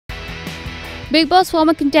Bigg Boss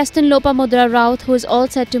former contestant Lopamudra Raut, who is all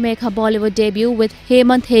set to make her Bollywood debut with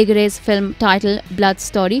Hemanth Hedge's film titled Blood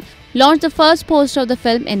Story, launched the first poster of the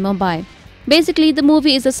film in Mumbai. Basically, the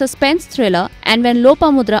movie is a suspense thriller, and when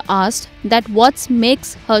Lopamudra asked that what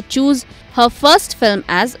makes her choose her first film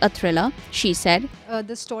as a thriller, she said,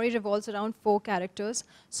 The story revolves around 4 characters.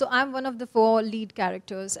 So I'm one of the 4 lead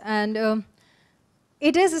characters, and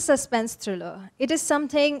it is a suspense thriller. It is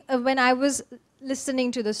something, when I was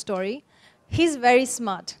listening to the story, he's very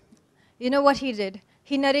smart. You know what he did?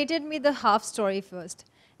 He narrated me the half story first.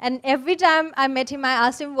 And every time I met him, I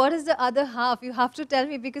asked him, what is the other half? You have to tell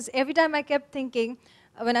me, because every time I kept thinking,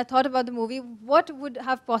 when I thought about the movie, what would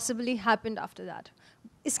have possibly happened after that?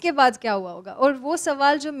 इसके बाद क्या हुआ होगा? और वो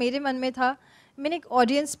सवाल जो मेरे मन में था, मैंने एक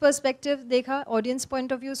audience perspective देखा, audience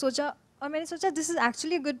point of view सोचा, और मैंने सोचा, this is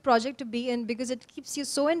actually a good project to be in because it keeps you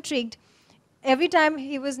so intrigued. Every time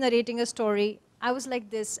he was narrating a story, I was like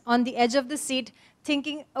this, on the edge of the seat,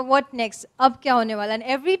 thinking, what next? Ab kya hone wala? And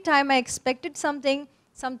every time I expected something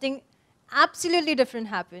absolutely different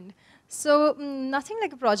happened. So nothing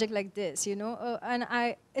like a project like this, you know.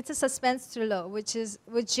 It's a suspense thriller, which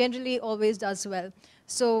generally always does well.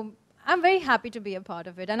 So I'm very happy to be a part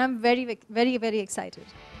of it, and I'm very, very, very excited.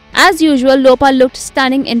 As usual, Lopa looked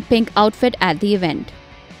stunning in pink outfit at the event.